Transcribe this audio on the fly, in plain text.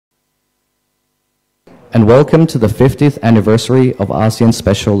and welcome to the 50th anniversary of ASEAN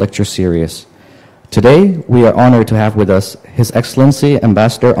Special Lecture Series. Today, we are honored to have with us His Excellency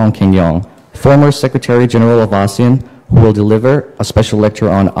Ambassador Ong Keng Yong, former Secretary General of ASEAN, who will deliver a special lecture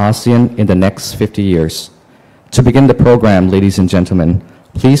on ASEAN in the next 50 years. To begin the program, ladies and gentlemen,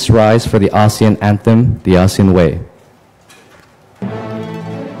 please rise for the ASEAN anthem, the ASEAN Way.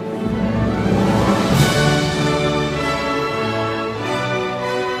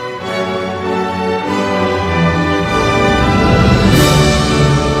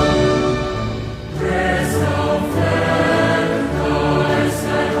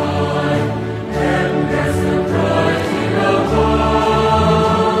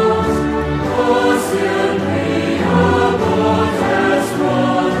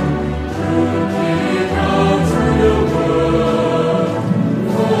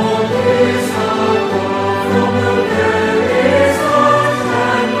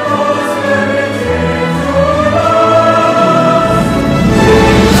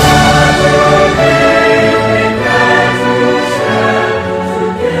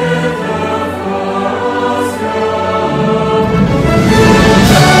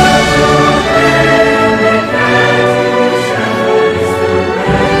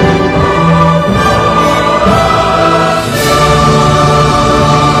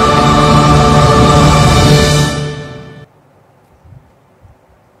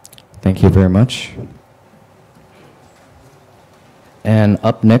 Thank you very much. And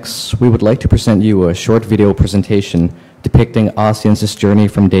up next, we would like to present you a short video presentation depicting ASEAN's journey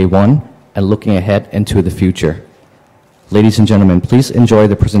from day one and looking ahead into the future. Ladies and gentlemen, please enjoy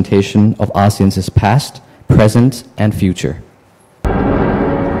the presentation of ASEAN's past, present, and future.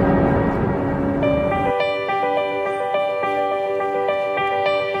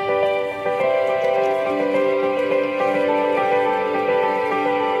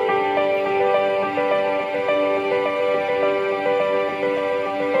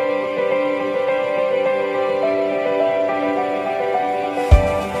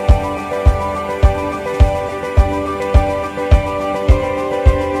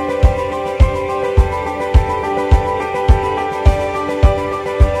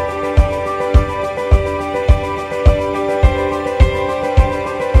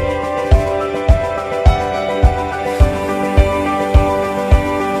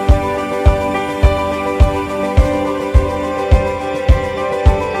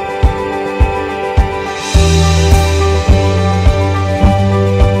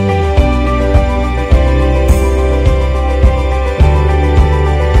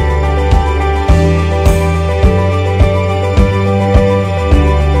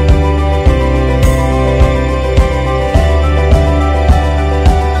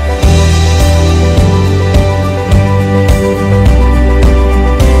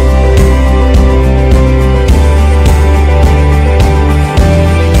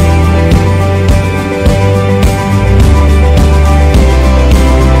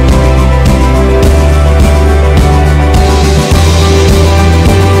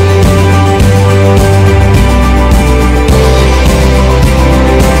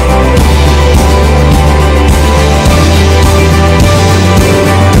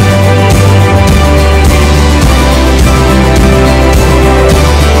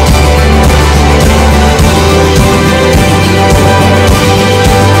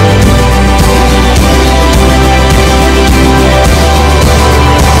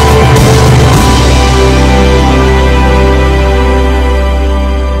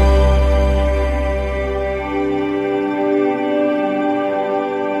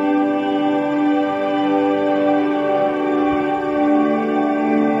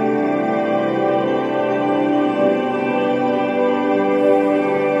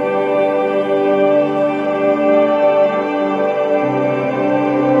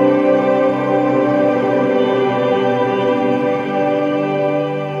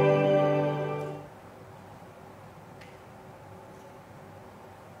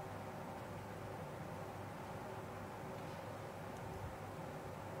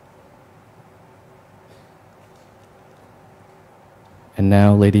 And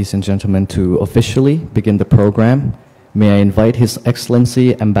now, ladies and gentlemen, to officially begin the program, may I invite His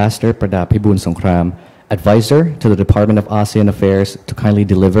Excellency Ambassador Pradapibun Songkram, Advisor to the Department of ASEAN Affairs, to kindly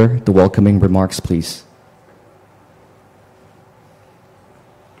deliver the welcoming remarks, please.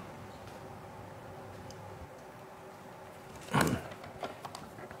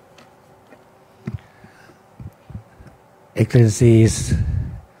 Excellencies,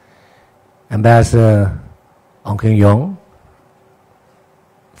 Ambassador Ong Keng Yong,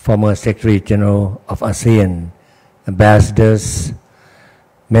 former Secretary General of ASEAN, ambassadors,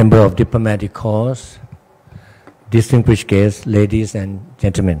 member of diplomatic corps, distinguished guests, ladies and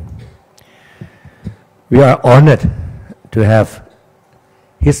gentlemen. We are honored to have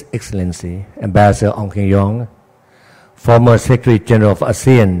His Excellency Ambassador Ong Keng Yong, former Secretary General of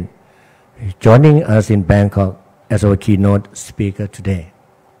ASEAN, joining us in Bangkok as our keynote speaker today.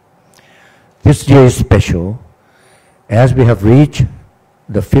 This year is special as we have reached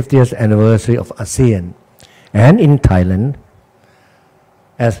the 50th anniversary of ASEAN, and in Thailand,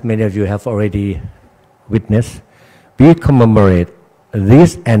 as many of you have already witnessed, we commemorate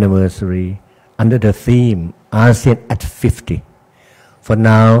this anniversary under the theme ASEAN at 50 for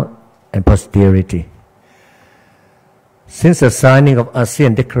now and posterity. Since the signing of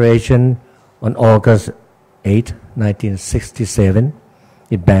ASEAN Declaration on August 8, 1967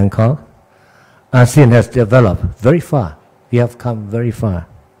 in Bangkok, ASEAN has developed very far. We have come very far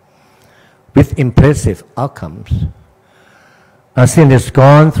with impressive outcomes. ASEAN has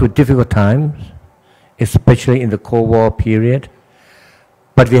gone through difficult times, especially in the Cold War period,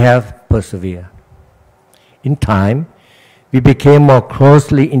 but we have persevered. In time, we became more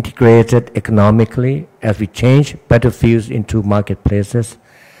closely integrated economically as we changed battlefields into marketplaces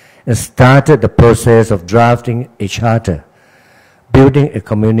and started the process of drafting a charter, building a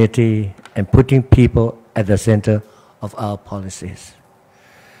community, and putting people at the center of our policies.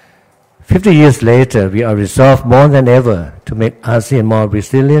 50 years later, we are resolved more than ever to make ASEAN more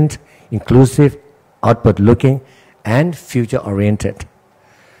resilient, inclusive, outward-looking, and future-oriented.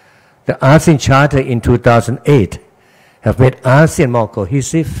 The ASEAN Charter in 2008 have made ASEAN more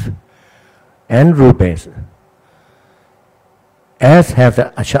cohesive and rule-based, as have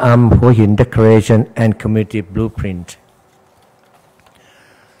the Acham Hua Hin Declaration and Community Blueprint.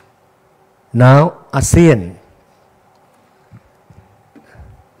 Now, ASEAN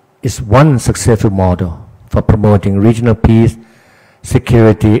is one successful model for promoting regional peace,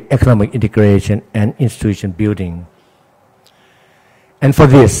 security, economic integration, and institution building. And for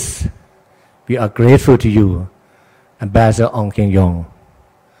this, we are grateful to you, Ambassador Ong Keng Yong,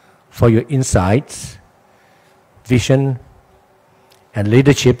 for your insights, vision, and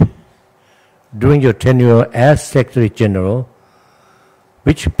leadership during your tenure as Secretary General,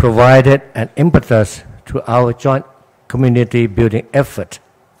 which provided an impetus to our joint community building effort.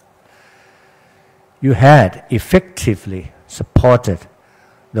 You had effectively supported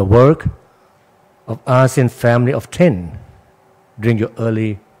the work of ASEAN Family of 10 during the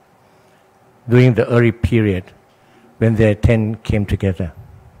early period when the 10 came together.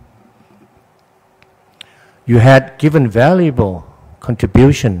 You had given valuable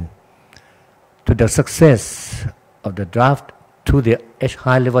contribution to the success of the draft to the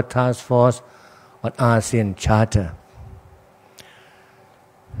High-Level Task Force on ASEAN Charter.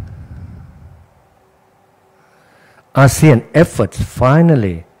 ASEAN efforts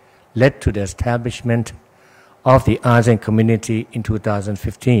finally led to the establishment of the ASEAN Community in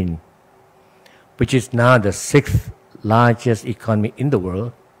 2015, which is now the 6th largest economy in the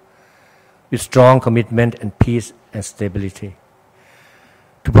world, with strong commitment and peace and stability.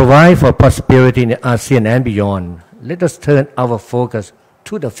 To provide for prosperity in the ASEAN and beyond, let us turn our focus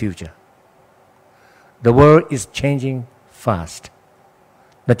to the future. The world is changing fast,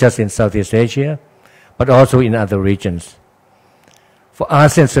 not just in Southeast Asia, but also in other regions. For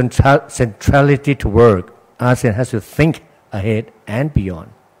ASEAN centrality to work, ASEAN has to think ahead and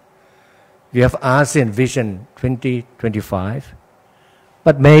beyond. We have ASEAN Vision 2025,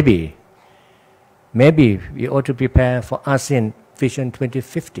 but maybe we ought to prepare for ASEAN Vision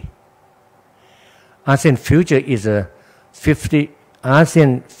 2050. ASEAN future in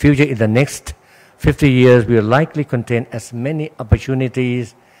the next 50 years will likely contain as many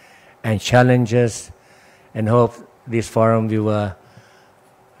opportunities and challenges, and hope this forum will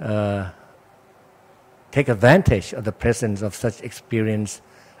take advantage of the presence of such experienced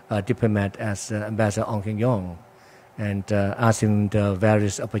diplomat as Ambassador Ong Keng Yong, and ask him the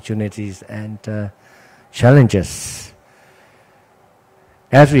various opportunities and challenges.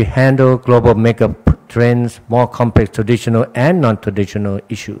 As we handle global mega trends, more complex traditional and non-traditional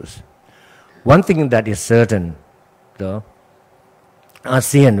issues, one thing that is certain, though,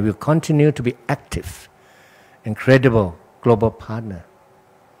 ASEAN will continue to be active and credible global partner,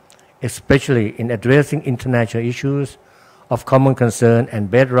 especially in addressing international issues of common concern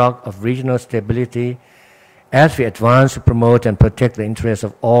and bedrock of regional stability as we advance to promote and protect the interests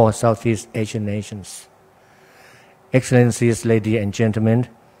of all Southeast Asian nations. Excellencies, ladies and gentlemen,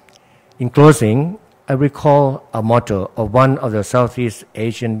 in closing, I recall a motto of one of the Southeast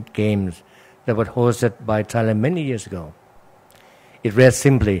Asian Games that was hosted by Thailand many years ago. It read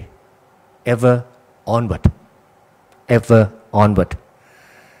simply, ever onward, ever onward.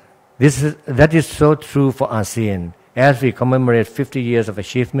 That is so true for ASEAN. As we commemorate 50 years of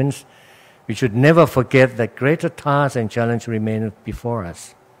achievements, we should never forget that greater tasks and challenges remain before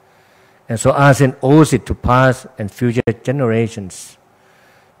us. And so ASEAN owes it to past and future generations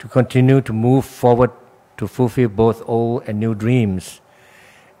to continue to move forward to fulfill both old and new dreams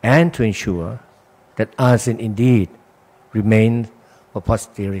and to ensure that ASEAN indeed remains for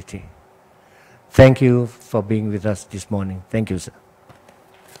posterity. Thank you for being with us this morning. Thank you, sir.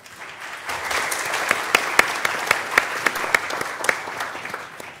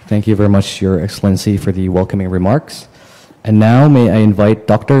 Thank you very much, Your Excellency, for the welcoming remarks. And now may I invite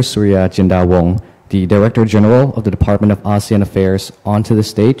Dr. Surya Jindawong, the Director General of the Department of ASEAN Affairs, onto the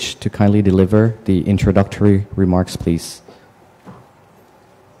stage to kindly deliver the introductory remarks, please.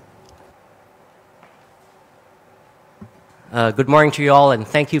 Good morning to you all, and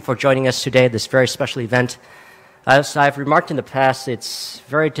thank you for joining us today at this very special event. As I've remarked in the past, it's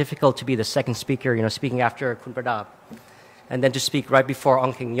very difficult to be the second speaker, speaking after Kun Pradap, and then to speak right before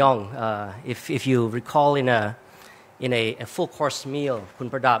Ong Keng Yong. If you recall, in a full course meal, Kun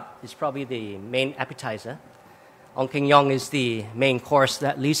Pradap is probably the main appetizer. Ong Keng Yong is the main course.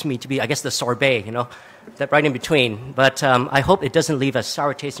 That leaves me to be, I guess, the sorbet, that right in between. But I hope it doesn't leave a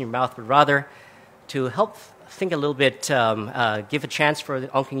sour taste in your mouth, but rather to help think a little bit, give a chance for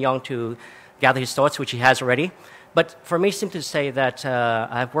Ong Keng Yong to gather his thoughts, which he has already. But for me, simply to say that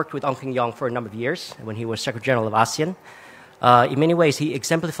I've worked with Ong Keng Yong for a number of years when he was Secretary General of ASEAN. In many ways, he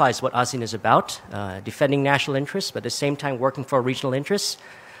exemplifies what ASEAN is about, defending national interests, but at the same time working for regional interests.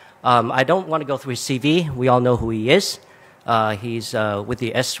 I don't want to go through his CV. We all know who he is. He's with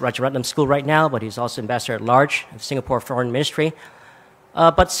the S. Rajaratnam School right now, but he's also Ambassador at Large of Singapore Foreign Ministry.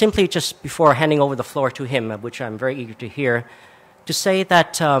 But simply just before handing over the floor to him, which I'm very eager to hear, to say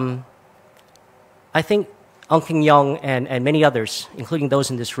that I think Ong Keng Yong and many others, including those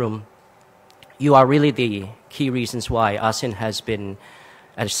in this room, you are really the key reasons why ASEAN has been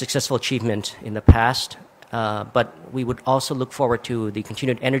a successful achievement in the past. But we would also look forward to the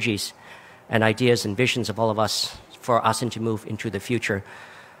continued energies and ideas and visions of all of us for ASEAN to move into the future.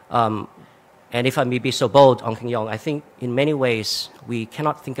 And if I may be so bold, Ong Keng Yong, I think in many ways we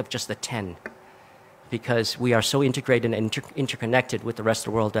cannot think of just the 10 because we are so integrated and interconnected with the rest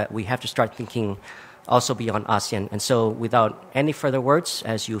of the world that we have to start thinking also beyond ASEAN. And so without any further words,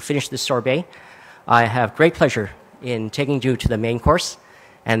 as you finish this sorbet, I have great pleasure in taking you to the main course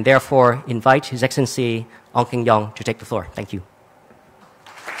and therefore invite His Excellency Ong Keng Yong to take the floor. Thank you.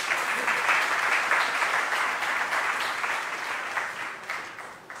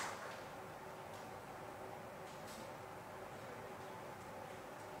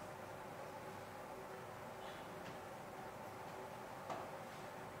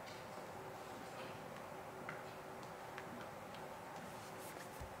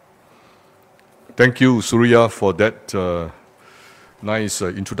 Thank you, Surya, for that nice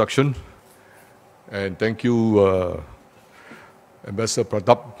introduction. And thank you, Ambassador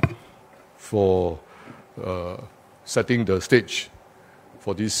Pradap, for setting the stage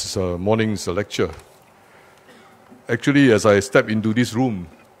for this morning's lecture. Actually, as I step into this room,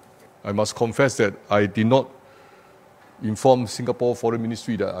 I must confess that I did not inform Singapore Foreign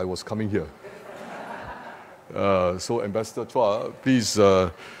Ministry that I was coming here. So Ambassador Chua, please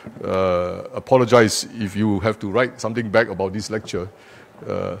apologize if you have to write something back about this lecture.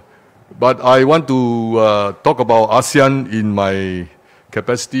 But I want to talk about ASEAN in my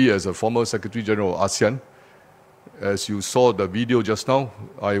capacity as a former Secretary General of ASEAN. As you saw the video just now,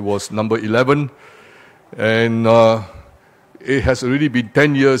 I was number 11. And it has already been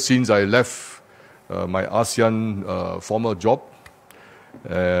 10 years since I left my ASEAN former job.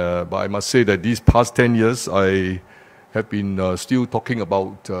 But I must say that these past 10 years, I have been still talking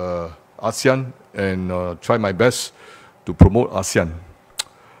about ASEAN and try my best to promote ASEAN.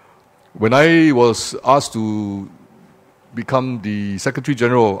 When I was asked to become the Secretary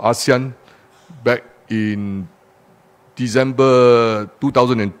General of ASEAN back in December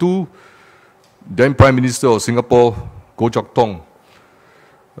 2002, then Prime Minister of Singapore, Goh Chok Tong,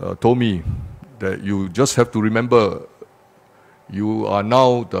 told me that you just have to remember you are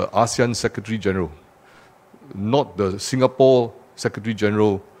now the ASEAN Secretary General, not the Singapore Secretary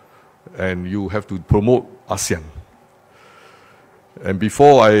General, and you have to promote ASEAN. And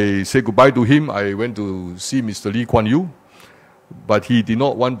before I say goodbye to him, I went to see Mr. Lee Kuan Yew, but he did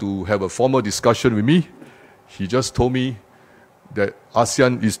not want to have a formal discussion with me. He just told me that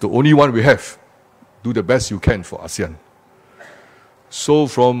ASEAN is the only one we have. Do the best you can for ASEAN. So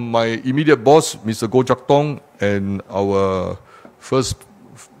from my immediate boss, Mr. Goh Chok Tong, and our first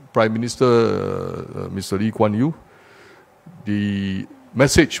Prime Minister, Mr. Lee Kuan Yew, the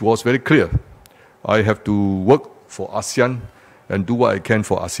message was very clear. I have to work for ASEAN and do what I can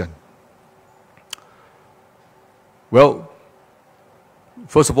for ASEAN. Well,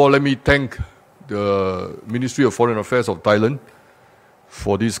 first of all, let me thank the Ministry of Foreign Affairs of Thailand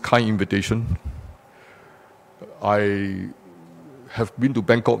for this kind invitation. I have been to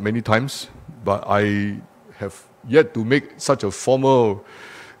Bangkok many times, but I have yet to make such a formal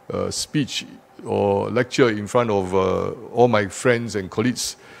speech or lecture in front of all my friends and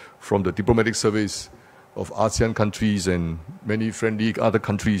colleagues from the diplomatic service of ASEAN countries and many friendly other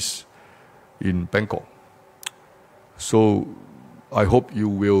countries in Bangkok. So I hope you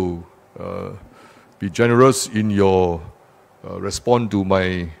will be generous in your response to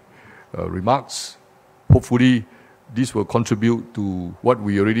my remarks. Hopefully, this will contribute to what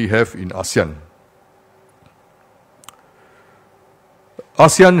we already have in ASEAN.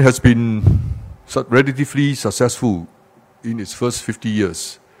 ASEAN has been relatively successful in its first 50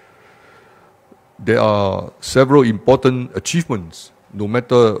 years. There are several important achievements, no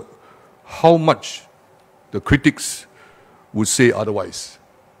matter how much the critics would say otherwise.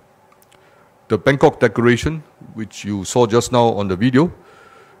 The Bangkok Declaration, which you saw just now on the video,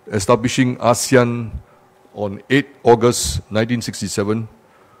 establishing ASEAN on 8 August 1967,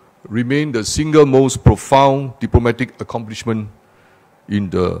 remained the single most profound diplomatic accomplishment in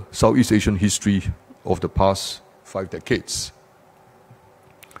the Southeast Asian history of the past 5 decades.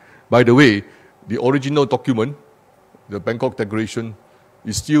 By the way, the original document, the Bangkok Declaration,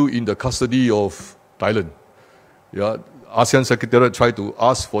 is still in the custody of Thailand. Yeah, ASEAN Secretariat tried to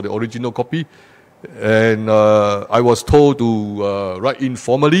ask for the original copy, and I was told to write in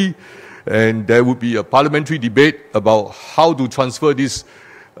formally, and there would be a parliamentary debate about how to transfer this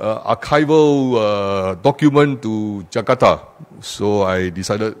archival document to Jakarta. So I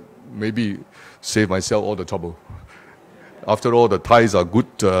decided maybe save myself all the trouble. After all, the Thais are good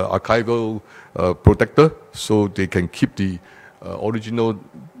archival protector, so they can keep the original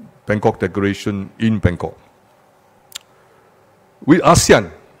Bangkok Declaration in Bangkok. With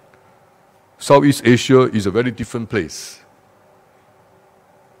ASEAN, Southeast Asia is a very different place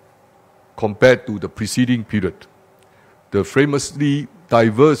compared to the preceding period. The famously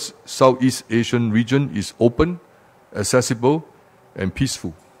diverse Southeast Asian region is open, accessible, and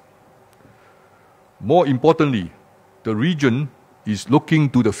peaceful. More importantly, the region is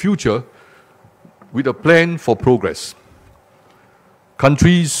looking to the future with a plan for progress.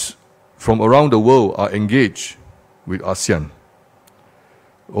 Countries from around the world are engaged with ASEAN.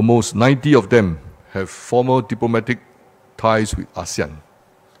 Almost 90 of them have formal diplomatic ties with ASEAN.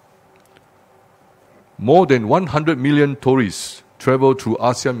 More than 100 million tourists travel through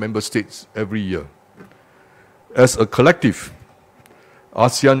ASEAN member states every year. As a collective,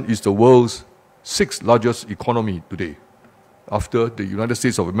 ASEAN is the world's 6th largest economy today, after the United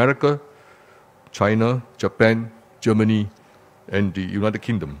States of America, China, Japan, Germany, and the United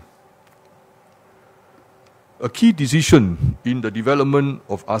Kingdom. A key decision in the development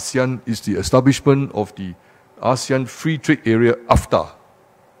of ASEAN is the establishment of the ASEAN Free Trade Area AFTA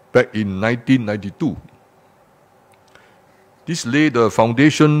back in 1992. This laid the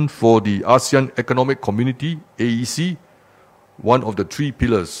foundation for the ASEAN Economic Community, AEC, one of the 3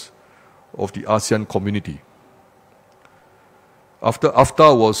 pillars of the ASEAN community. After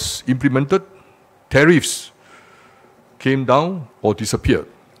AFTA was implemented, tariffs came down or disappeared,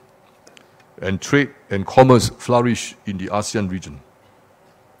 and trade and commerce flourished in the ASEAN region.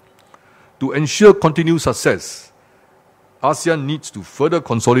 To ensure continued success, ASEAN needs to further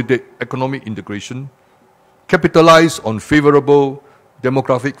consolidate economic integration, capitalize on favorable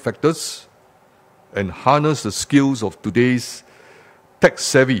demographic factors, and harness the skills of today's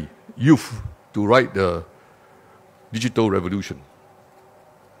tech-savvy youth to ride the digital revolution.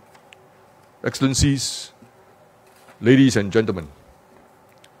 Excellencies, ladies and gentlemen,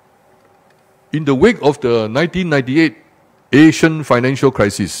 in the wake of the 1998 Asian financial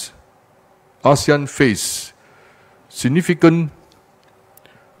crisis, ASEAN faced significant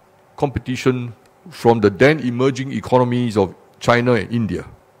competition from the then emerging economies of China and India.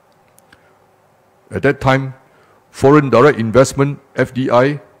 At that time, foreign direct investment,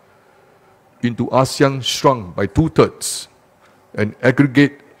 FDI, into ASEAN shrunk by 2/3, and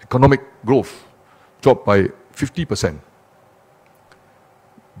aggregate economic growth dropped by 50%.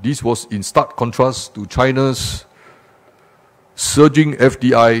 This was in stark contrast to China's surging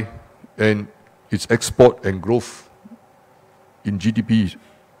FDI and its export and growth in GDP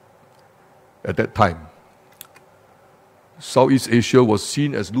at that time. Southeast Asia was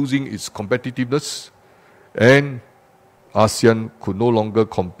seen as losing its competitiveness, and ASEAN could no longer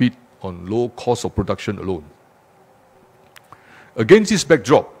compete on low cost of production alone. Against this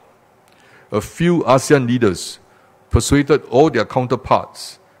backdrop, a few ASEAN leaders persuaded all their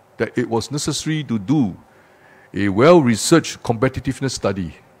counterparts that it was necessary to do a well-researched competitiveness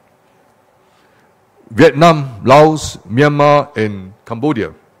study. Vietnam, Laos, Myanmar, and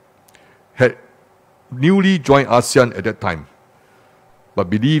Cambodia had newly joined ASEAN at that time, but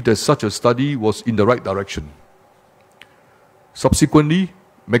believed that such a study was in the right direction. Subsequently,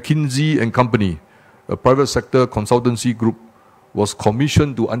 McKinsey and Company, a private sector consultancy group, was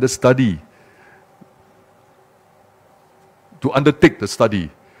commissioned to undertake the study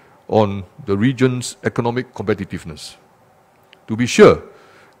on the region's economic competitiveness. To be sure,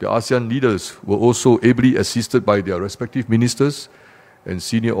 the ASEAN leaders were also ably assisted by their respective ministers and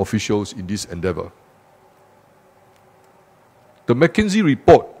senior officials in this endeavor. The McKinsey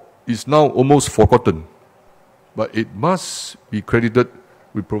report is now almost forgotten, but it must be credited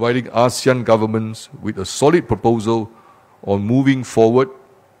with providing ASEAN governments with a solid proposal on moving forward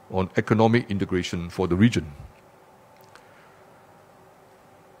on economic integration for the region.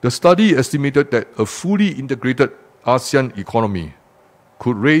 The study estimated that a fully integrated ASEAN economy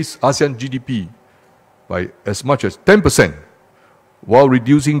could raise ASEAN GDP by as much as 10%, while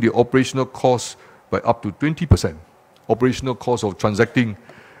reducing the operational costs by up to 20%, operational costs of transacting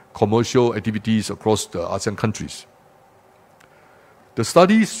commercial activities across the ASEAN countries. The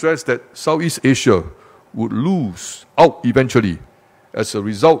study stressed that Southeast Asia would lose out eventually as a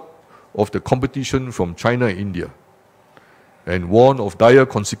result of the competition from China and India, and warned of dire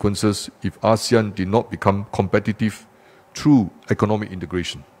consequences if ASEAN did not become competitive through economic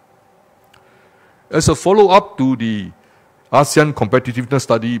integration. As a follow-up to the ASEAN competitiveness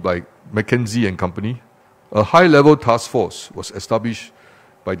study by McKinsey and Company, a high-level task force was established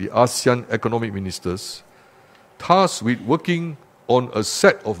by the ASEAN economic ministers, tasked with working on a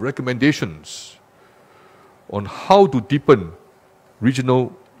set of recommendations on how to deepen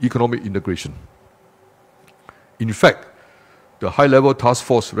regional economic integration. In fact, the high-level task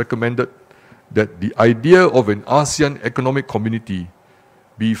force recommended that the idea of an ASEAN economic community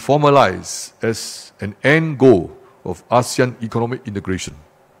be formalized as an end goal of ASEAN economic integration.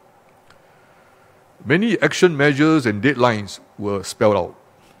 Many action measures and deadlines were spelled out.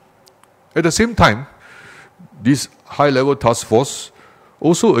 At the same time, this high-level task force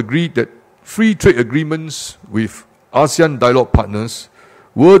also agreed that free trade agreements with ASEAN dialogue partners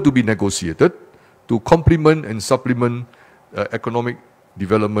were to be negotiated to complement and supplement economic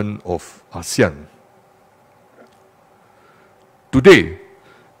development of ASEAN. Today,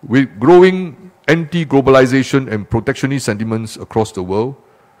 with growing anti-globalization and protectionist sentiments across the world,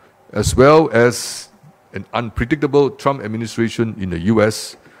 as well as an unpredictable Trump administration in the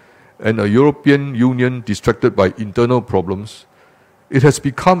US and a European Union distracted by internal problems, it has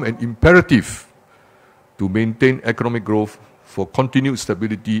become an imperative to maintain economic growth for continued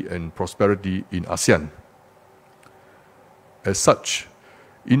stability and prosperity in ASEAN. As such,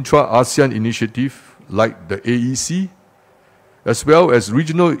 intra-ASEAN initiatives like the AEC, as well as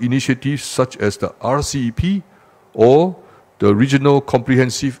regional initiatives such as the RCEP or the Regional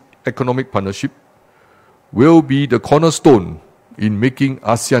Comprehensive Economic Partnership, will be the cornerstone in making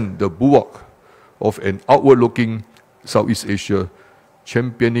ASEAN the bulwark of an outward-looking Southeast Asia,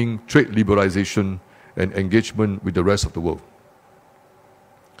 championing trade liberalization and engagement with the rest of the world.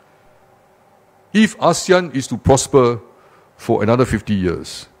 If ASEAN is to prosper for another 50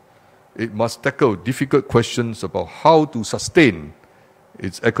 years, it must tackle difficult questions about how to sustain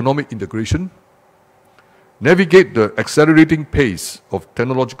its economic integration, navigate the accelerating pace of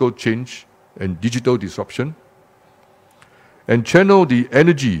technological change and digital disruption, and channel the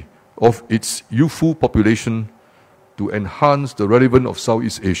energy of its youthful population to enhance the relevance of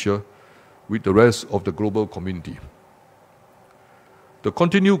Southeast Asia with the rest of the global community. The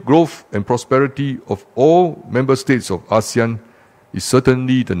continued growth and prosperity of all member states of ASEAN is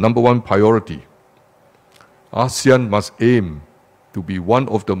certainly the number one priority. ASEAN must aim to be one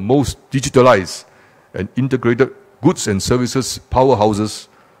of the most digitalized and integrated goods and services powerhouses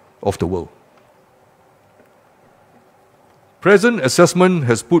of the world. Present assessment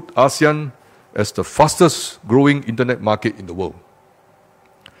has put ASEAN as the fastest growing internet market in the world.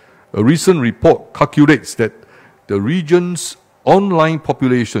 A recent report calculates that the region's online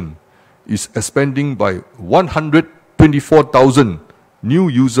population is expanding by 124,000 new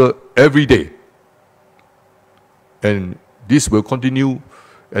users every day. And this will continue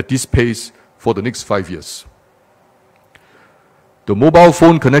at this pace for the next 5 years. The mobile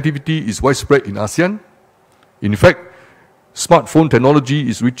phone connectivity is widespread in ASEAN. In fact, smartphone technology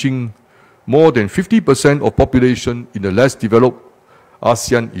is reaching more than 50% of population in the less developed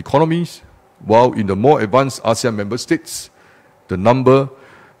ASEAN economies, while in the more advanced ASEAN member states, the number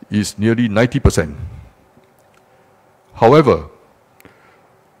is nearly 90%. However,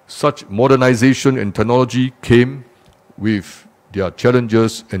 such modernization and technology came with their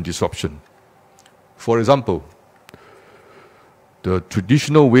challenges and disruption. For example, the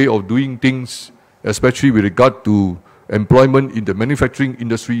traditional way of doing things, especially with regard to employment in the manufacturing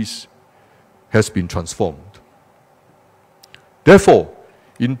industries, has been transformed. Therefore,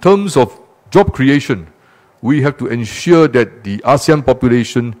 in terms of job creation, we have to ensure that the ASEAN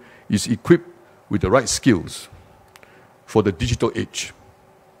population is equipped with the right skills for the digital age.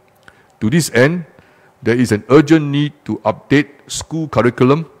 To this end, there is an urgent need to update school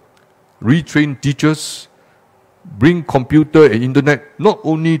curriculum, retrain teachers, bring computer and internet not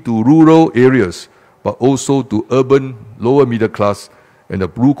only to rural areas, but also to urban lower middle class and the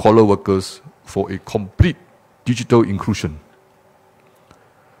blue-collar workers for a complete digital inclusion.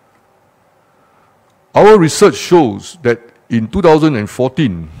 Our research shows that in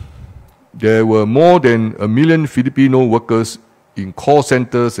 2014, there were more than 1 million Filipino workers in call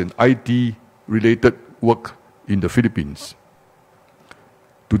centers and IT-related work in the Philippines.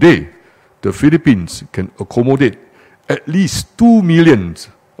 Today, the Philippines can accommodate at least 2 million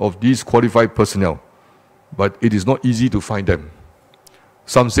of these qualified personnel, but it is not easy to find them.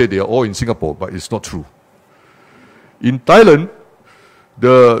 Some say they are all in Singapore, but it's not true. In Thailand,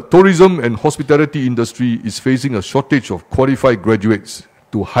 the tourism and hospitality industry is facing a shortage of qualified graduates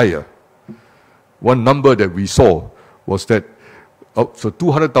to hire. One number that we saw was that so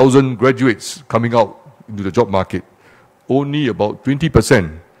 200,000 graduates coming out into the job market, only about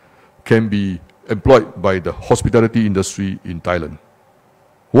 20% can be employed by the hospitality industry in Thailand.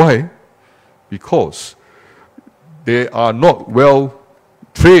 Why? Because they are not well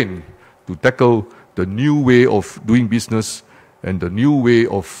trained to tackle the new way of doing business and the new way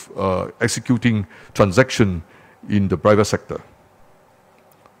of executing transaction in the private sector.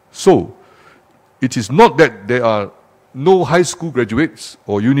 So, it is not that there are no high school graduates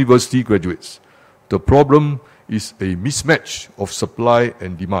or university graduates. The problem is a mismatch of supply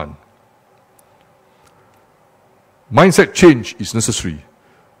and demand. Mindset change is necessary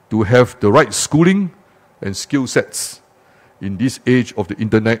to have the right schooling and skill sets in this age of the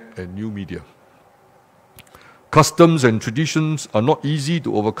internet and new media. Customs and traditions are not easy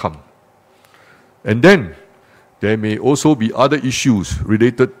to overcome. And then, there may also be other issues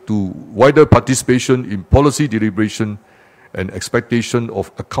related to wider participation in policy deliberation and expectation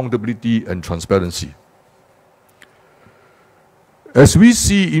of accountability and transparency. As we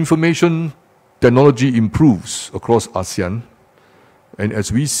see information technology improves across ASEAN, and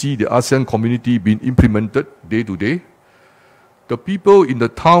as we see the ASEAN community being implemented day to day, the people in the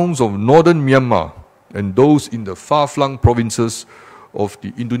towns of northern Myanmar and those in the far-flung provinces of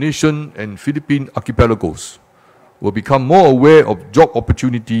the Indonesian and Philippine archipelagos will become more aware of job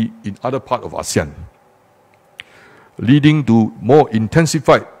opportunity in other parts of ASEAN, leading to more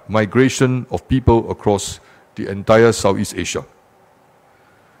intensified migration of people across the entire Southeast Asia.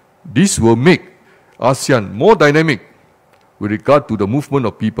 This will make ASEAN more dynamic with regard to the movement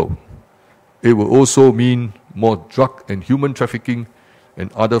of people. It will also mean more drug and human trafficking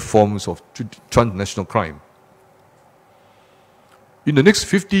and other forms of transnational crime. In the next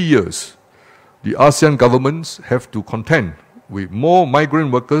 50 years, the ASEAN governments have to contend with more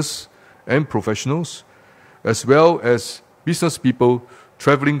migrant workers and professionals, as well as business people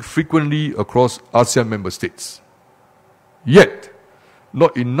traveling frequently across ASEAN member states. Yet,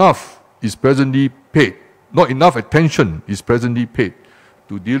 not enough attention is presently paid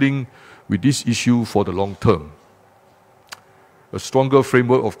to dealing with this issue for the long term. A stronger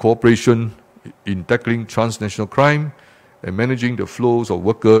framework of cooperation in tackling transnational crime and managing the flows of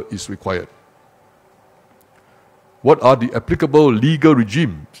workers is required. What are the applicable legal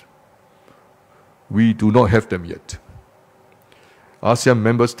regimes? We do not have them yet. ASEAN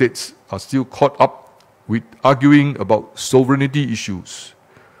member states are still caught up with arguing about sovereignty issues.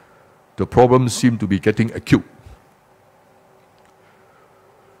 The problems seem to be getting acute.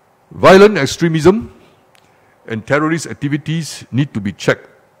 Violent extremism and terrorist activities need to be checked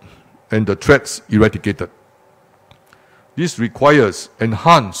and the threats eradicated. This requires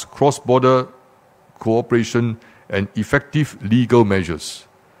enhanced cross-border cooperation and effective legal measures.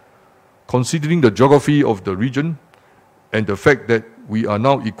 Considering the geography of the region and the fact that we are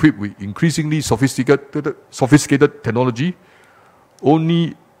now equipped with increasingly sophisticated technology,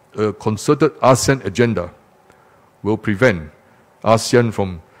 only a concerted ASEAN agenda will prevent ASEAN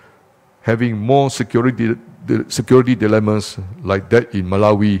from having more security dilemmas like that in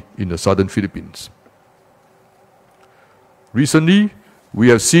Malawi in the southern Philippines. Recently, we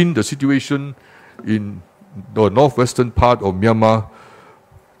have seen the situation in the northwestern part of Myanmar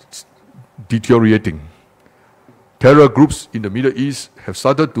deteriorating. Terror groups in the Middle East have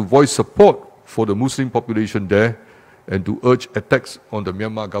started to voice support for the Muslim population there and to urge attacks on the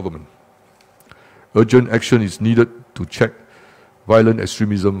Myanmar government. Urgent action is needed to check violent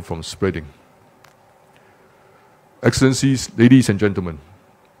extremism from spreading. Excellencies, ladies and gentlemen,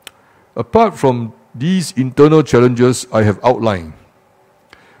 apart from these internal challenges I have outlined,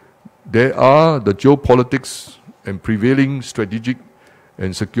 there are the geopolitics and prevailing strategic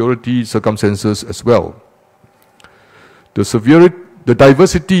and security circumstances as well. The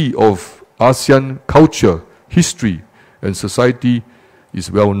diversity of ASEAN culture, history, and society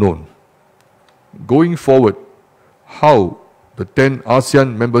is well known. Going forward, how the 10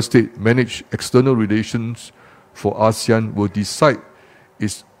 ASEAN member states manage external relations for ASEAN will decide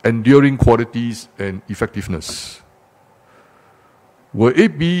its enduring qualities and effectiveness. Will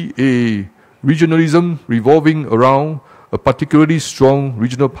it be a regionalism revolving around a particularly strong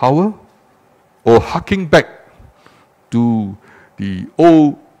regional power, or harking back to the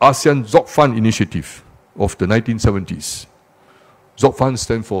old ASEAN ZOCFAN initiative of the 1970s? ZOCFAN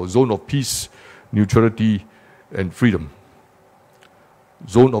stands for Zone of Peace, Neutrality and Freedom.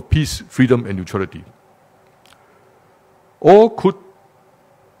 Zone of Peace, Freedom and Neutrality. Or could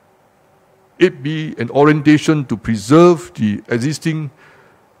it be an orientation to preserve the existing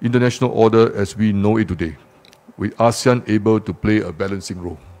international order as we know it today, with ASEAN able to play a balancing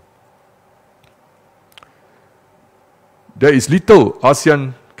role? There is little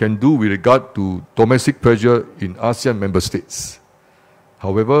ASEAN can do with regard to domestic pressure in ASEAN member states.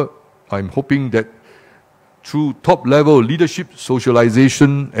 However, I'm hoping that through top-level leadership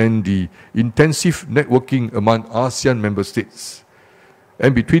socialization and the intensive networking among ASEAN member states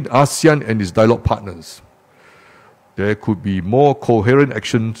and between ASEAN and its dialogue partners, there could be more coherent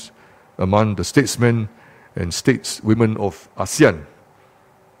actions among the statesmen and stateswomen of ASEAN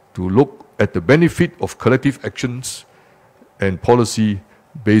to look at the benefit of collective actions and policy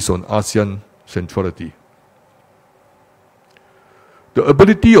based on ASEAN centrality. The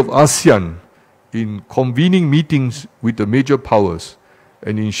ability of ASEAN in convening meetings with the major powers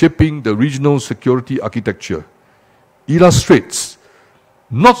and in shaping the regional security architecture illustrates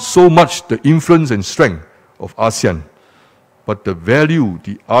not so much the influence and strength of ASEAN, but the value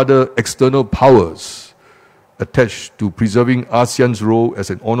the other external powers attach to preserving ASEAN's role as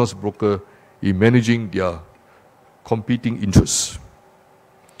an honest broker in managing their competing interests.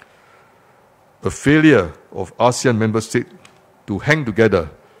 A failure of ASEAN member states to hang together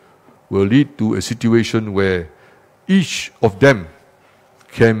will lead to a situation where each of them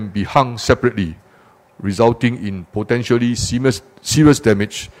can be hung separately, resulting in potentially serious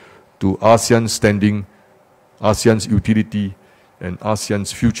damage to ASEAN's standing, ASEAN's utility, and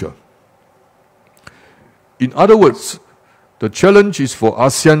ASEAN's future. In other words, the challenge is for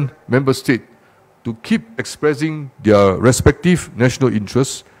ASEAN member states to keep expressing their respective national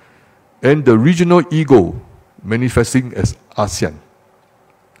interests and the regional ego manifesting as ASEAN.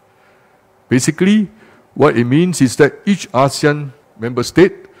 Basically, what it means is that each ASEAN member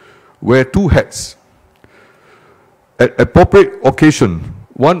state wear two hats. At appropriate occasion,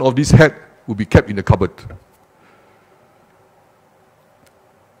 one of these hats will be kept in the cupboard.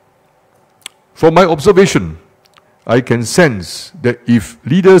 From my observation, I can sense that if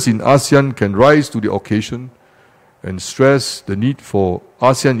leaders in ASEAN can rise to the occasion and stress the need for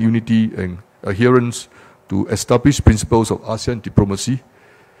ASEAN unity and adherence to established principles of ASEAN diplomacy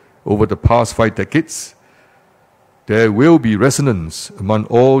over the past 5 decades, there will be resonance among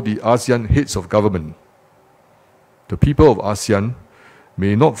all the ASEAN heads of government. The people of ASEAN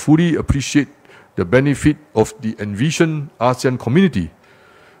may not fully appreciate the benefit of the envisioned ASEAN community,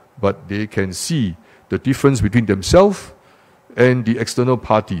 but they can see the difference between themselves and the external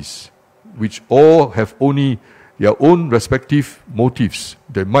parties, which all have only their own respective motives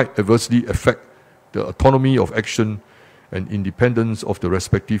that might adversely affect the autonomy of action and independence of the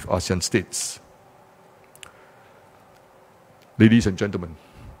respective ASEAN states. Ladies and gentlemen,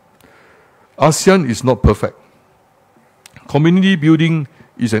 ASEAN is not perfect. Community building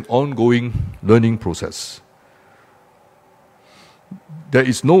is an ongoing learning process. There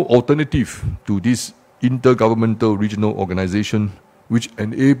is no alternative to this intergovernmental regional organization which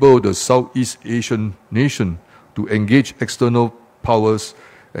enable the Southeast Asian nation to engage external powers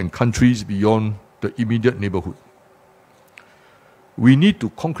and countries beyond the immediate neighborhood. We need to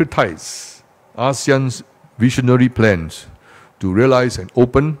concretize ASEAN's visionary plans to realize an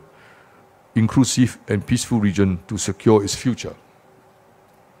open, inclusive and peaceful region to secure its future.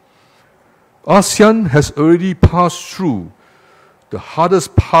 ASEAN has already passed through the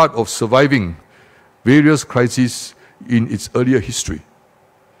hardest part of surviving various crises in its earlier history.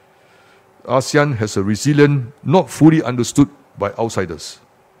 ASEAN has a resilience not fully understood by outsiders.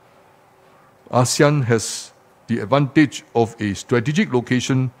 ASEAN has the advantage of a strategic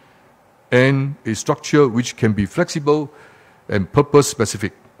location and a structure which can be flexible and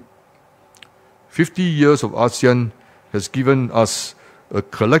purpose-specific. 50 years of ASEAN has given us a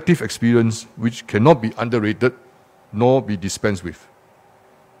collective experience which cannot be underrated nor be dispensed with.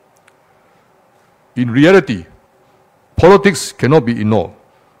 In reality, politics cannot be ignored,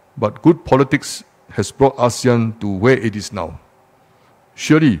 but good politics has brought ASEAN to where it is now.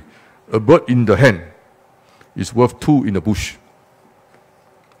 Surely, a bird in the hand is worth two in the bush.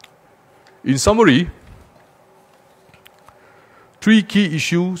 In summary, three key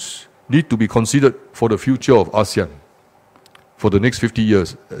issues need to be considered for the future of ASEAN, for the next 50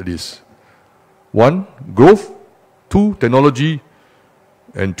 years at least. 1, growth. 2, technology.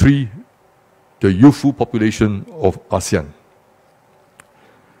 And 3, the youthful population of ASEAN.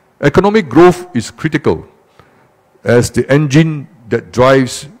 Economic growth is critical as the engine that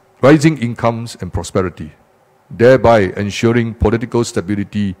drives rising incomes and prosperity, thereby ensuring political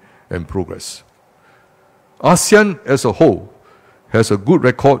stability and progress. ASEAN as a whole has a good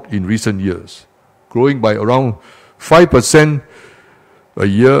record in recent years, growing by around 5% a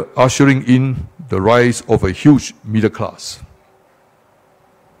year, ushering in the rise of a huge middle class.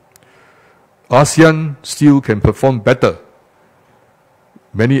 ASEAN still can perform better.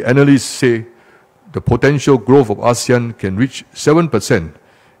 Many analysts say the potential growth of ASEAN can reach 7%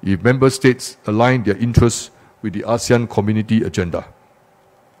 if member states align their interests with the ASEAN community agenda.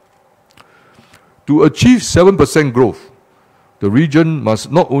 To achieve 7% growth, the region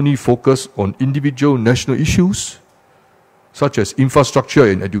must not only focus on individual national issues, such as infrastructure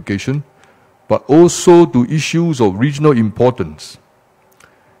and education, but also to issues of regional importance.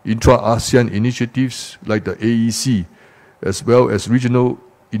 Intra-ASEAN initiatives like the AEC, as well as regional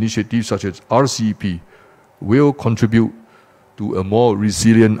initiatives such as RCEP, will contribute to a more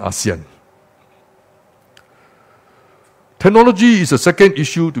resilient ASEAN. Technology is the second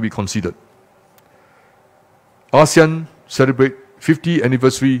issue to be considered. ASEAN celebrates 50th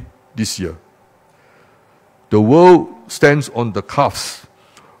anniversary this year. The world stands on the cusp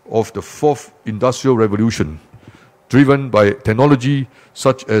of the fourth industrial revolution, driven by technology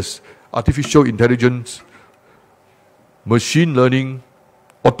such as artificial intelligence, machine learning,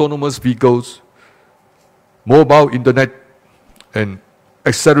 autonomous vehicles, mobile internet, and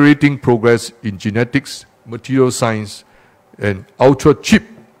accelerating progress in genetics, material science, and ultra-cheap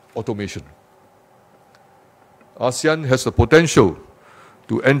automation. ASEAN has the potential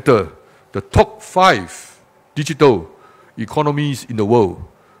to enter the top 5 digital economies in the world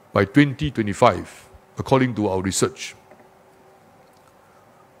by 2025, according to our research.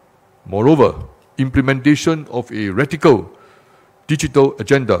 Moreover, implementation of a radical digital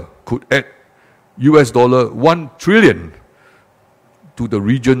agenda could add $1 trillion to the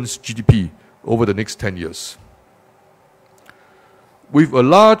region's GDP over the next 10 years. With a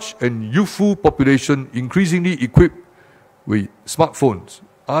large and youthful population increasingly equipped with smartphones,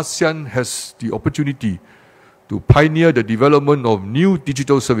 ASEAN has the opportunity to pioneer the development of new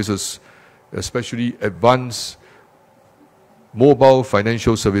digital services, especially advanced mobile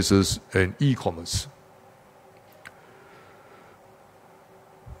financial services and e-commerce.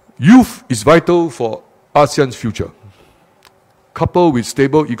 Youth is vital for ASEAN's future. Coupled with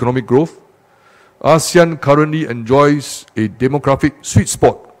stable economic growth, ASEAN currently enjoys a demographic sweet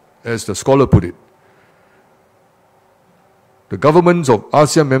spot, as the scholar put it. The governments of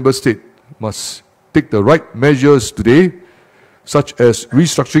ASEAN member states must take the right measures today, such as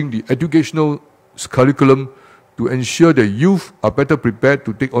restructuring the educational curriculum to ensure the youth are better prepared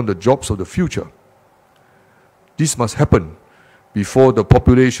to take on the jobs of the future. This must happen before the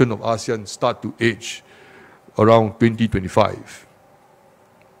population of ASEAN start to age around 2025.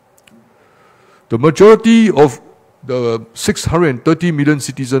 The majority of the 630 million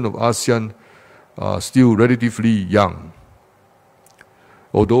citizens of ASEAN are still relatively young.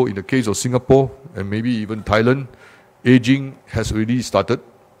 Although in the case of Singapore and maybe even Thailand, aging has already started.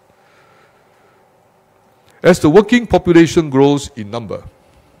 As the working population grows in number,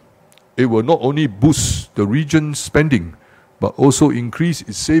 it will not only boost the region's spending, but also increase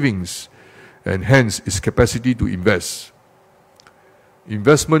its savings and hence its capacity to invest.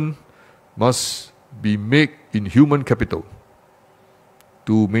 Investment must be made in human capital.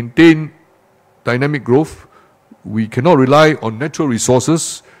 To maintain dynamic growth, we cannot rely on natural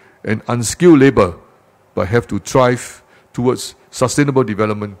resources and unskilled labor, but have to strive towards sustainable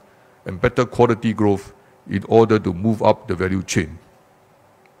development and better quality growth in order to move up the value chain.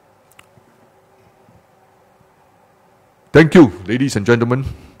 Thank you, ladies and gentlemen,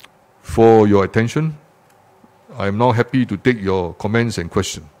 for your attention. I am now happy to take your comments and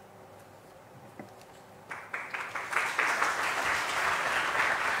questions.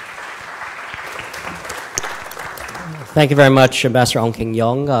 Thank you very much, Ambassador Ong Keng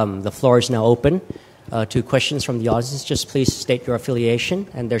Yong. The floor is now open to questions from the audience. Just please state your affiliation,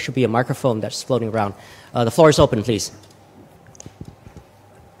 and there should be a microphone that's floating around. The floor is open, please.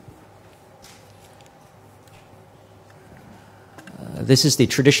 This is the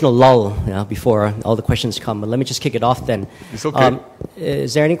traditional lull before all the questions come. But let me just kick it off then. It's okay.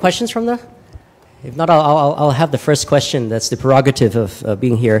 Is there any questions from the? If not, I'll have the first question. That's the prerogative of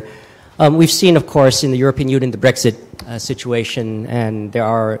being here. We've seen, of course, in the European Union, the Brexit situation, and there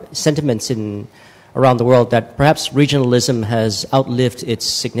are sentiments around the world that perhaps regionalism has outlived its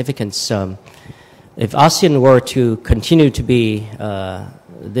significance. If ASEAN were to continue to be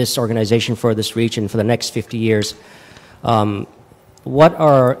this organization for this region for the next 50 years, what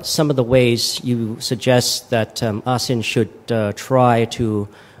are some of the ways you suggest that ASEAN should try to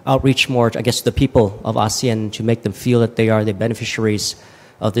outreach more, I guess, the people of ASEAN to make them feel that they are the beneficiaries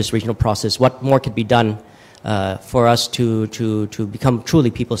of this regional process? What more could be done for us to become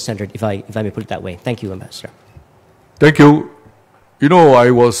truly people-centered, if I may put it that way? Thank you, Ambassador. Thank you. You know, I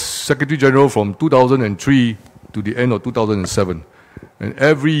was Secretary General from 2003 to the end of 2007. And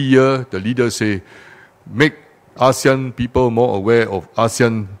every year, the leaders say, make ASEAN people more aware of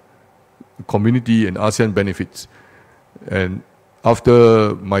ASEAN community and ASEAN benefits. And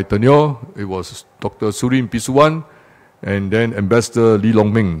after my tenure, it was Dr. Surin Pisuwan, and then Ambassador Lee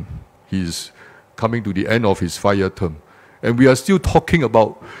Long Meng. He's coming to the end of his 5-year term. And we are still talking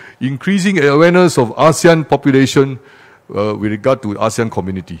about increasing awareness of ASEAN population with regard to ASEAN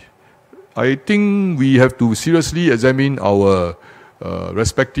community. I think we have to seriously examine our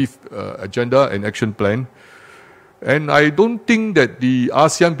respective agenda and action plan. And I don't think that the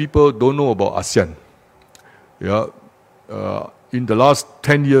ASEAN people don't know about ASEAN. Yeah. In the last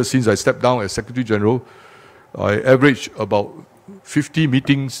 10 years since I stepped down as Secretary General, I average about 50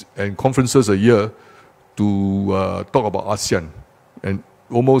 meetings and conferences a year to talk about ASEAN, and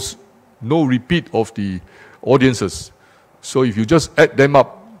almost no repeat of the audiences. So if you just add them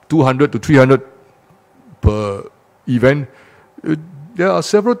up, 200 to 300 per event, there are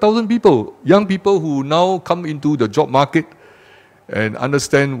several thousand people, young people who now come into the job market and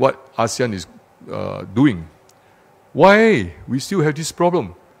understand what ASEAN is doing. Why we still have this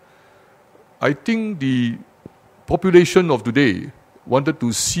problem? I think the population of today wanted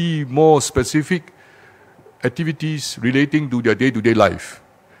to see more specific activities relating to their day-to-day life.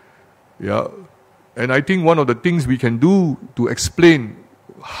 Yeah. And I think one of the things we can do to explain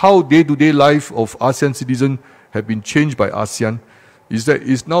how day-to-day life of ASEAN citizens have been changed by ASEAN is that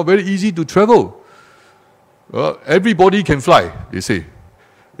it's now very easy to travel. Everybody can fly, they say.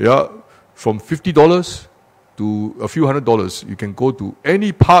 Yeah. From $50 to a few $100, you can go to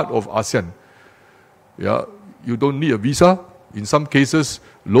any part of ASEAN. Yeah. You don't need a visa. In some cases,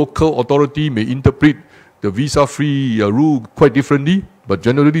 local authority may interpret the visa-free rule quite differently, but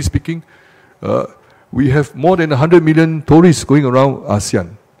generally speaking, we have more than 100 million tourists going around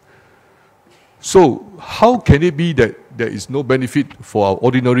ASEAN. So how can it be that there is no benefit for our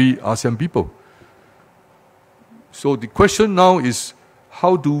ordinary ASEAN people? So the question now is,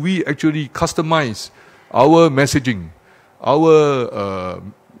 how do we actually customize our messaging, our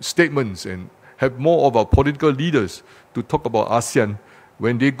statements, and have more of our political leaders to talk about ASEAN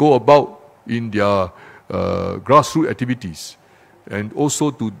when they go about in their grassroots activities, and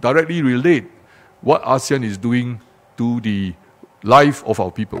also to directly relate what ASEAN is doing to the life of our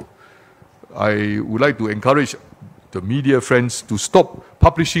people. I would like to encourage the media friends to stop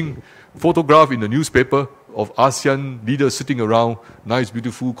publishing photographs in the newspaper of ASEAN leaders sitting around nice,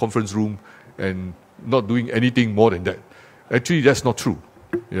 beautiful conference room and not doing anything more than that. Actually, that's not true.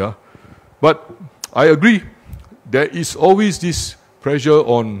 Yeah. But I agree, there is always this pressure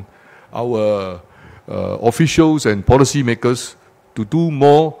on our officials and policymakers to do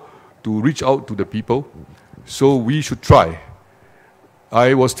more to reach out to the people. So we should try.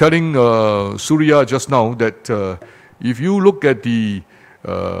 I was telling Surya just now that if you look at the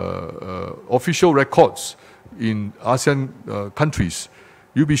official records in ASEAN countries,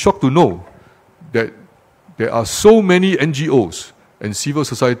 you'll be shocked to know that there are so many NGOs and civil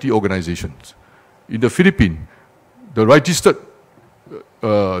society organizations. In the Philippines, the registered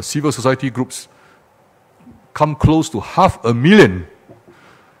civil society groups come close to 500,000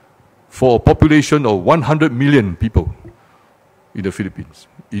 for a population of 100 million people in the Philippines.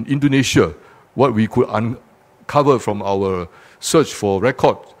 In Indonesia, what we could uncover from our search for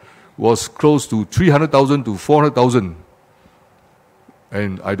record was close to 300,000 to 400,000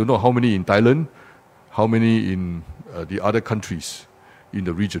 And I don't know how many in Thailand, how many in the other countries in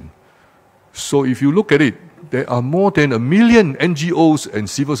the region. So if you look at it, there are more than 1 million NGOs and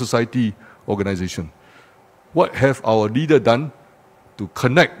civil society organizations. What have our leader done to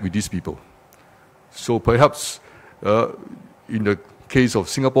connect with these people? So perhaps in the case of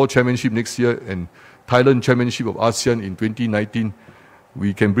Singapore Chairmanship next year and Thailand Chairmanship of ASEAN in 2019,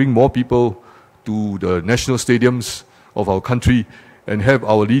 we can bring more people to the national stadiums of our country and have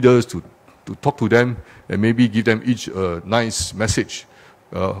our leaders to talk to them and maybe give them each a nice message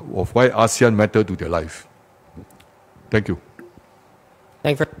of why ASEAN matter to their life. Thank you.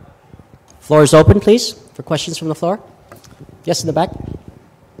 Thank you. Floor is open, please, for questions from the floor. Yes, in the back.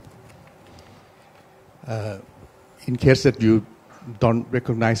 In case that you don't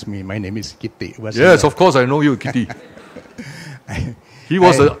recognize me, my name is Kitty. Yes, of course I know you, Kitty. He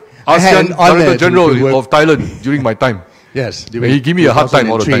was the ASEAN Director General of Thailand during my time. Yes. And he gave me a hard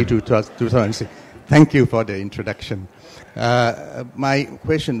time all the time. 2006. Thank you for the introduction. My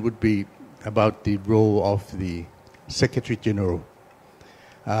question would be about the role of the Secretary General.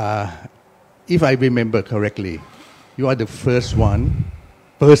 If I remember correctly, you are the first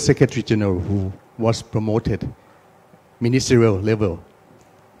Secretary General who was promoted ministerial level.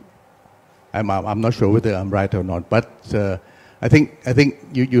 I'm not sure whether I'm right or not, but I think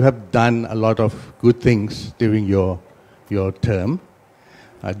you have done a lot of good things during your term.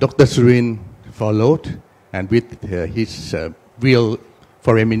 Dr. Surin followed, and with his real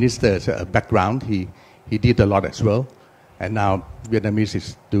foreign minister's background, he did a lot as well, and now Vietnamese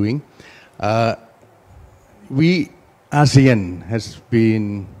is doing. ASEAN has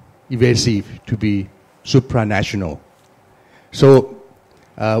been evasive to be supranational. So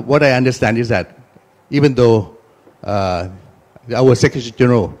what I understand is that even though our Secretary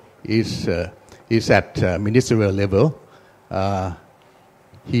General is at ministerial level,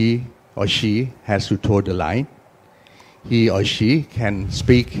 he or she has to toe the line. He or she can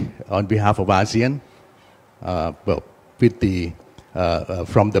speak on behalf of ASEAN, from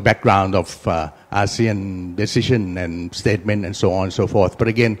the background of ASEAN decision and statement and so on and so forth. But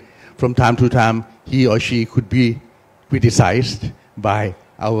again, from time to time, he or she could be criticized by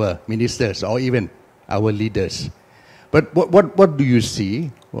our ministers or even our leaders. But what do you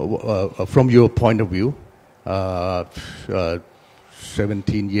see from your point of view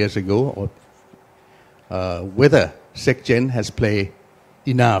 17 years ago, or whether SecGen has played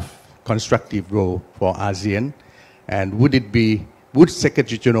enough constructive role for ASEAN, and would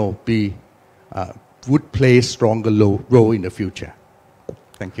Secretary General would play a stronger role in the future?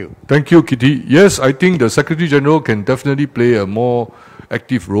 Thank you. Thank you, Kitty. Yes, I think the Secretary General can definitely play a more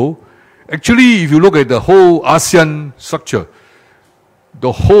active role. Actually, if you look at the whole ASEAN structure,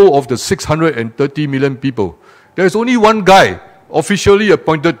 the whole of the 630 million people, there's only one guy officially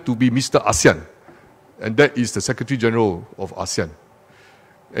appointed to be Mr. ASEAN, and that is the Secretary General of ASEAN.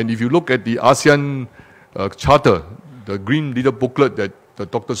 And if you look at the ASEAN Charter, the green leader booklet that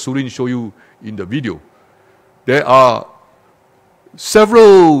Dr. Surin showed you in the video, there are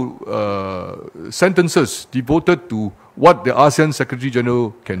several sentences devoted to what the ASEAN Secretary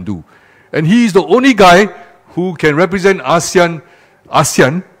General can do. And he is the only guy who can represent ASEAN,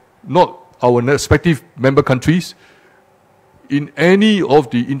 not our respective member countries, in any of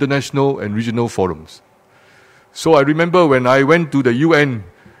the international and regional forums. So I remember when I went to the UN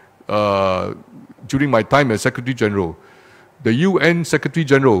during my time as Secretary General, the UN Secretary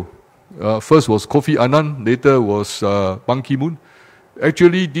General, first was Kofi Annan, later was Ban Ki-moon,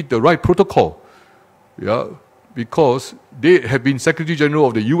 actually did the right protocol, because they have been Secretary General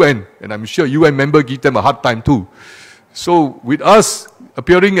of the UN, and I'm sure UN member give them a hard time too. So with us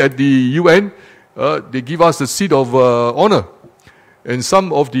appearing at the UN, they give us the seat of honor, and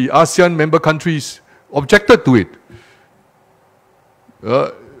some of the ASEAN member countries objected to it.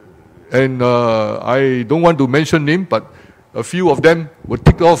 And I don't want to mention name, but a few of them were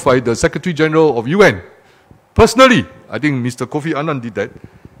ticked off by the Secretary General of UN. Personally, I think Mr. Kofi Annan did that.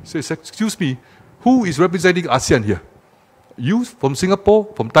 He says, excuse me, who is representing ASEAN here? You from Singapore,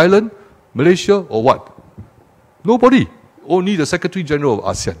 from Thailand, Malaysia, or what? Nobody. Only the Secretary General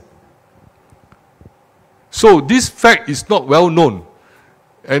of ASEAN. So this fact is not well known.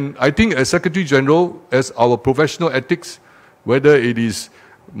 And I think as Secretary General, as our professional ethics, whether it is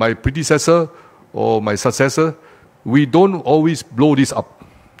my predecessor or my successor, we don't always blow this up.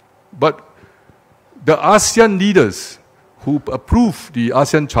 But the ASEAN leaders who approve the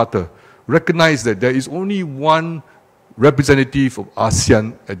ASEAN Charter recognize that there is only one representative of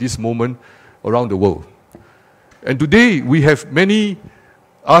ASEAN at this moment around the world. And today we have many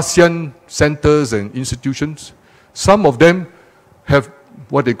ASEAN centers and institutions. Some of them have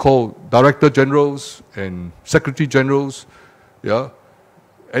what they call Director Generals and Secretary Generals, yeah,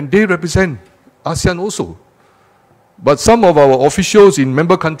 and they represent ASEAN also. But some of our officials in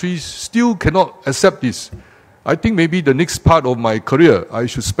member countries still cannot accept this. I think maybe the next part of my career, I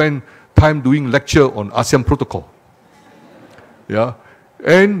should spend time doing lecture on ASEAN Protocol. Yeah,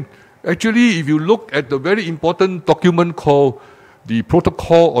 and actually, if you look at the very important document called the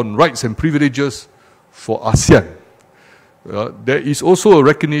Protocol on Rights and Privileges for ASEAN, there is also a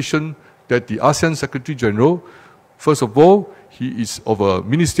recognition that the ASEAN Secretary General, first of all, he is of a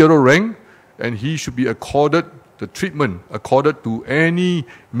ministerial rank, and he should be accorded the treatment accorded to any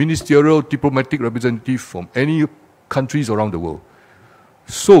ministerial diplomatic representative from any countries around the world.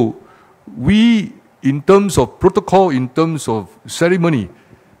 So, we, in terms of protocol, in terms of ceremony,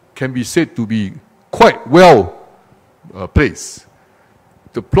 can be said to be quite well placed.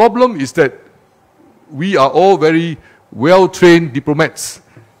 The problem is that we are all very well-trained diplomats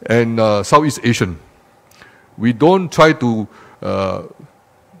and Southeast Asian. We don't try to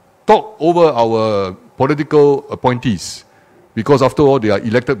talk over our political appointees, because after all, they are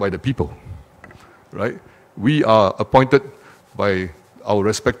elected by the people, right? We are appointed by our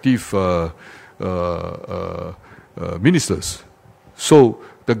respective ministers. So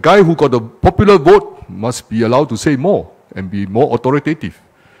the guy who got the popular vote must be allowed to say more and be more authoritative.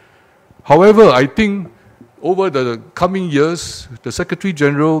 However, I think over the coming years, the Secretary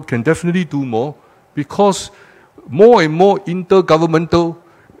General can definitely do more, because more and more intergovernmental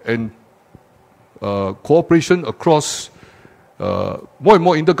and cooperation across, more and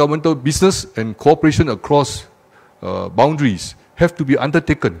more intergovernmental business and cooperation across boundaries have to be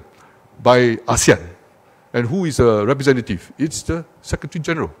undertaken by ASEAN. And who is a representative? It's the Secretary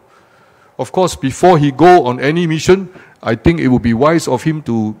General. Of course, before he go on any mission, I think it would be wise of him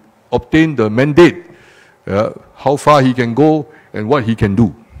to obtain the mandate, how far he can go and what he can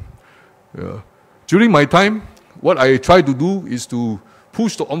do. During my time, what I try to do is to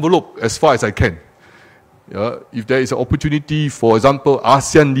push the envelope as far as I can. If there is an opportunity, for example,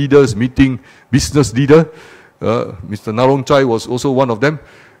 ASEAN leaders meeting business leader, Mr. Narong Chai was also one of them.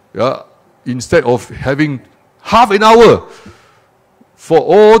 Instead of having half an hour for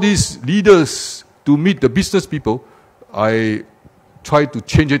all these leaders to meet the business people, I try to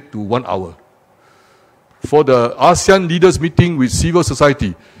change it to 1 hour. For the ASEAN leaders meeting with civil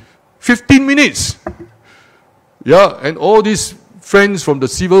society, 15 minutes. And all these friends from the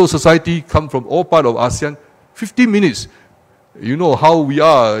civil society come from all parts of ASEAN, 15 minutes. You know how we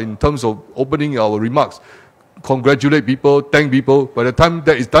are in terms of opening our remarks. Congratulate people, thank people. By the time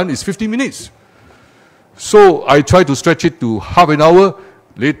that is done, it's 15 minutes. So I try to stretch it to half an hour.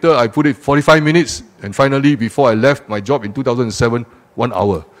 Later, I put it 45 minutes. And finally, before I left my job in 2007, 1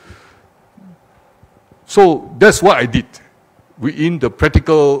 hour. So that's what I did. In the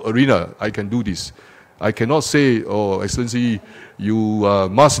practical arena, I can do this. I cannot say, oh, Excellency, you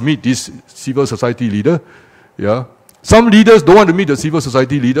must meet this civil society leader. Some leaders don't want to meet the civil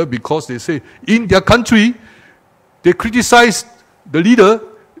society leader because they say, in their country, they criticize the leader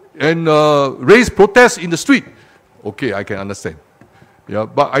and raise protests in the street. Okay, I can understand.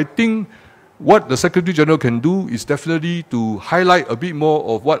 But I think what the Secretary General can do is definitely to highlight a bit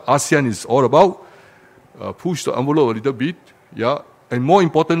more of what ASEAN is all about, push the envelope a little bit, and more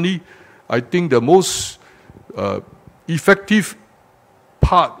importantly, I think the most effective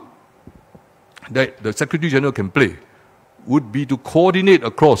part that the Secretary General can play would be to coordinate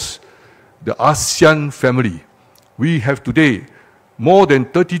across the ASEAN family. We have today more than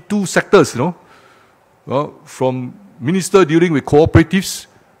 32 sectors, from minister dealing with cooperatives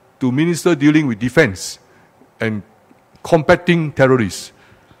to minister dealing with defense and combating terrorists.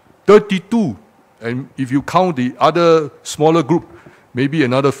 32, and if you count the other smaller group, maybe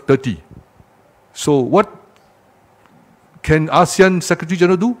another 30. So what can ASEAN Secretary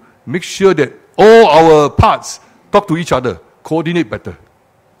General do? Make sure that all our parts talk to each other, coordinate better.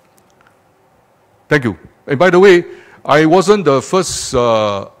 Thank you. And by the way, I wasn't the first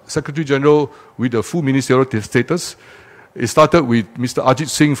Secretary General with a full ministerial status. It started with Mr. Ajit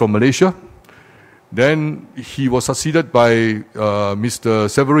Singh from Malaysia. Then he was succeeded by Mr.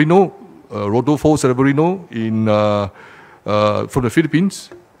 Severino, Rodolfo Severino from the Philippines,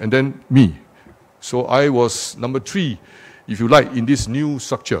 and then me. So I was number 3, if you like, in this new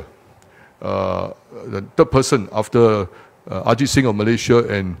structure. The third person after Ajit Singh of Malaysia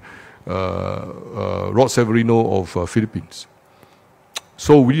and Rod Severino of Philippines.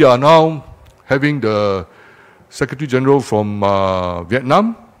 So we are now having the Secretary General from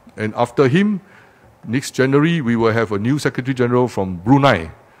Vietnam, and after him, next January, we will have a new Secretary General from Brunei,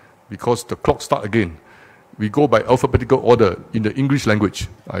 because the clock starts again. we go by alphabetical order in the English language.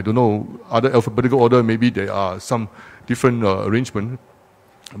 I don't know other alphabetical order, maybe there are some different arrangement,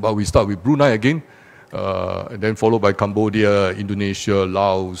 but we start with Brunei again, and then followed by Cambodia, Indonesia,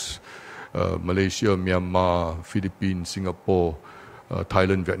 Laos, Malaysia, Myanmar, Philippines, Singapore,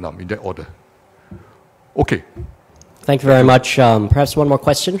 Thailand, Vietnam, in that order. Okay. Thank you very much. Perhaps one more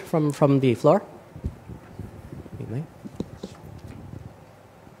question from the floor?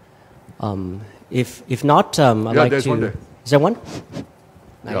 If not, I'd like there's to... one there. Is there one?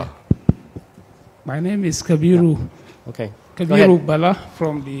 Yeah. My name is Kabiru. Okay. Kabiru Bala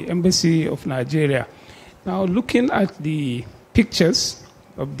from the Embassy of Nigeria. Now, looking at the pictures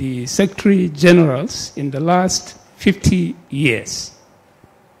of the Secretary Generals in the last 50 years,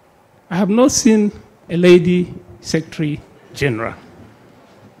 I have not seen a lady Secretary General.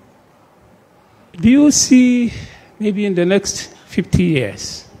 Do you see, maybe in the next 50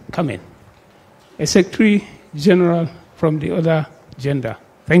 years, coming, a Secretary General from the other gender?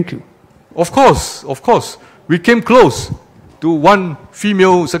 Thank you. Of course. We came close to one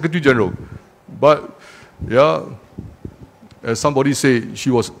female Secretary General. But, yeah, as somebody said, she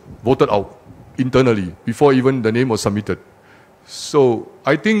was voted out internally before even the name was submitted. So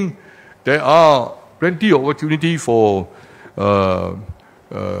I think there are plenty of opportunity for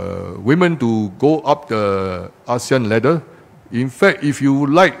women to go up the ASEAN ladder. In fact, if you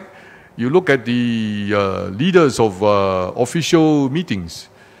like, you look at the leaders of official meetings,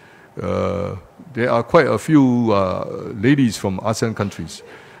 there are quite a few ladies from ASEAN countries.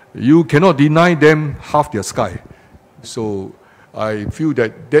 You cannot deny them half their sky. So I feel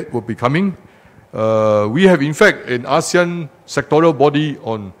that will be coming. We have, in fact, an ASEAN sectorial body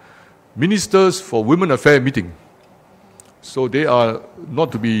on Ministers for Women Affairs meeting. So they are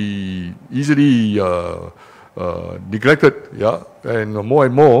not to be easily neglected, yeah, and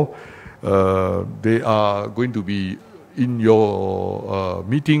more, they are going to be in your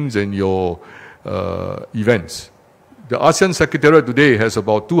meetings and your events. The ASEAN Secretariat today has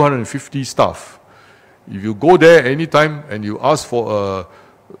about 250 staff. If you go there anytime and you ask for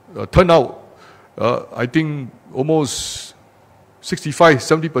a turnout, I think almost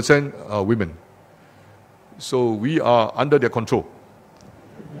 65-70% are women. So we are under their control.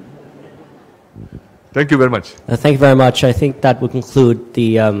 Thank you very much. Thank you very much. I think that will conclude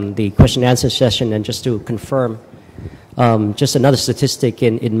the question and answer session. And just to confirm, just another statistic,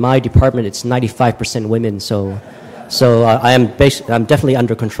 in my department, it's 95% women. So I'm definitely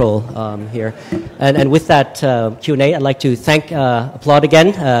under control here. And with that Q&A, I'd like to applaud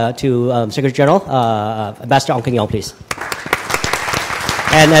again to Secretary General, Ambassador Ong Keng Yong, please.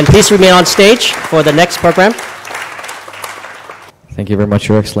 And please remain on stage for the next program. Thank you very much,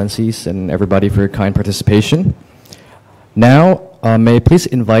 Your Excellencies, and everybody for your kind participation. Now, may I please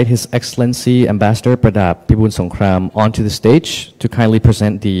invite His Excellency Ambassador Pradap Pibun Songkram onto the stage to kindly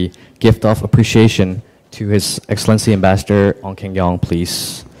present the gift of appreciation to His Excellency Ambassador Ong Keng Yong,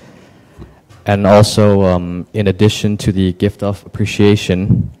 please. And also, in addition to the gift of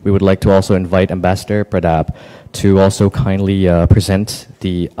appreciation, we would like to also invite Ambassador Pradap to also kindly present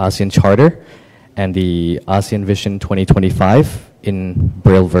the ASEAN Charter and the ASEAN Vision 2025 in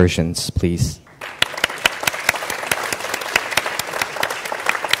Braille versions, please.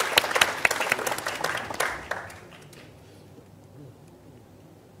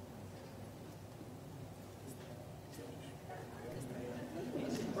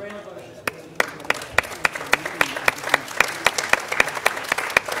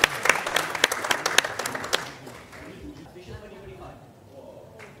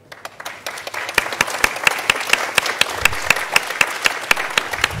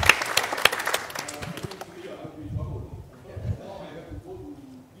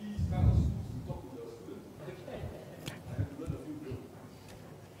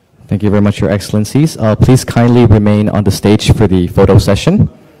 Thank you very much, Your Excellencies. Please kindly remain on the stage for the photo session.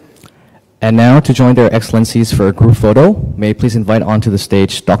 And now, to join their Excellencies for a group photo, may I please invite onto the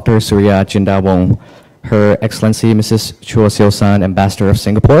stage Dr. Surya Jindawong, Her Excellency Mrs. Chua Seo-san, Ambassador of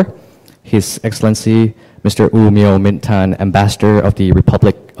Singapore, His Excellency Mr. U Myo Mintan, Ambassador of the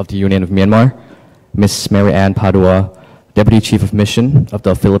Republic of the Union of Myanmar, Ms. Mary Ann Padua, Deputy Chief of Mission of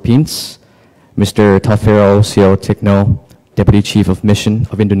the Philippines, Mr. Tafero Sio Tikno, Deputy Chief of Mission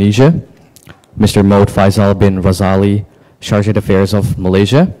of Indonesia, Mr. Mohd Faisal bin Razali, Chargé d'Affaires of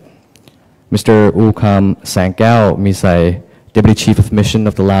Malaysia, Mr. Ukam Sankao Misai, Deputy Chief of Mission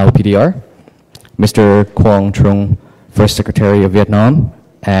of the Lao PDR, Mr. Quang Trung, First Secretary of Vietnam,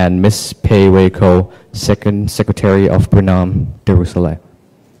 and Ms. Pei Wei Ko, Second Secretary of Brunei Darussalam.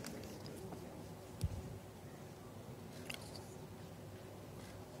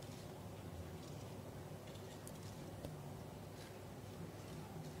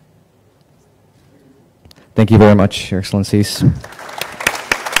 Thank you very much, Your Excellencies.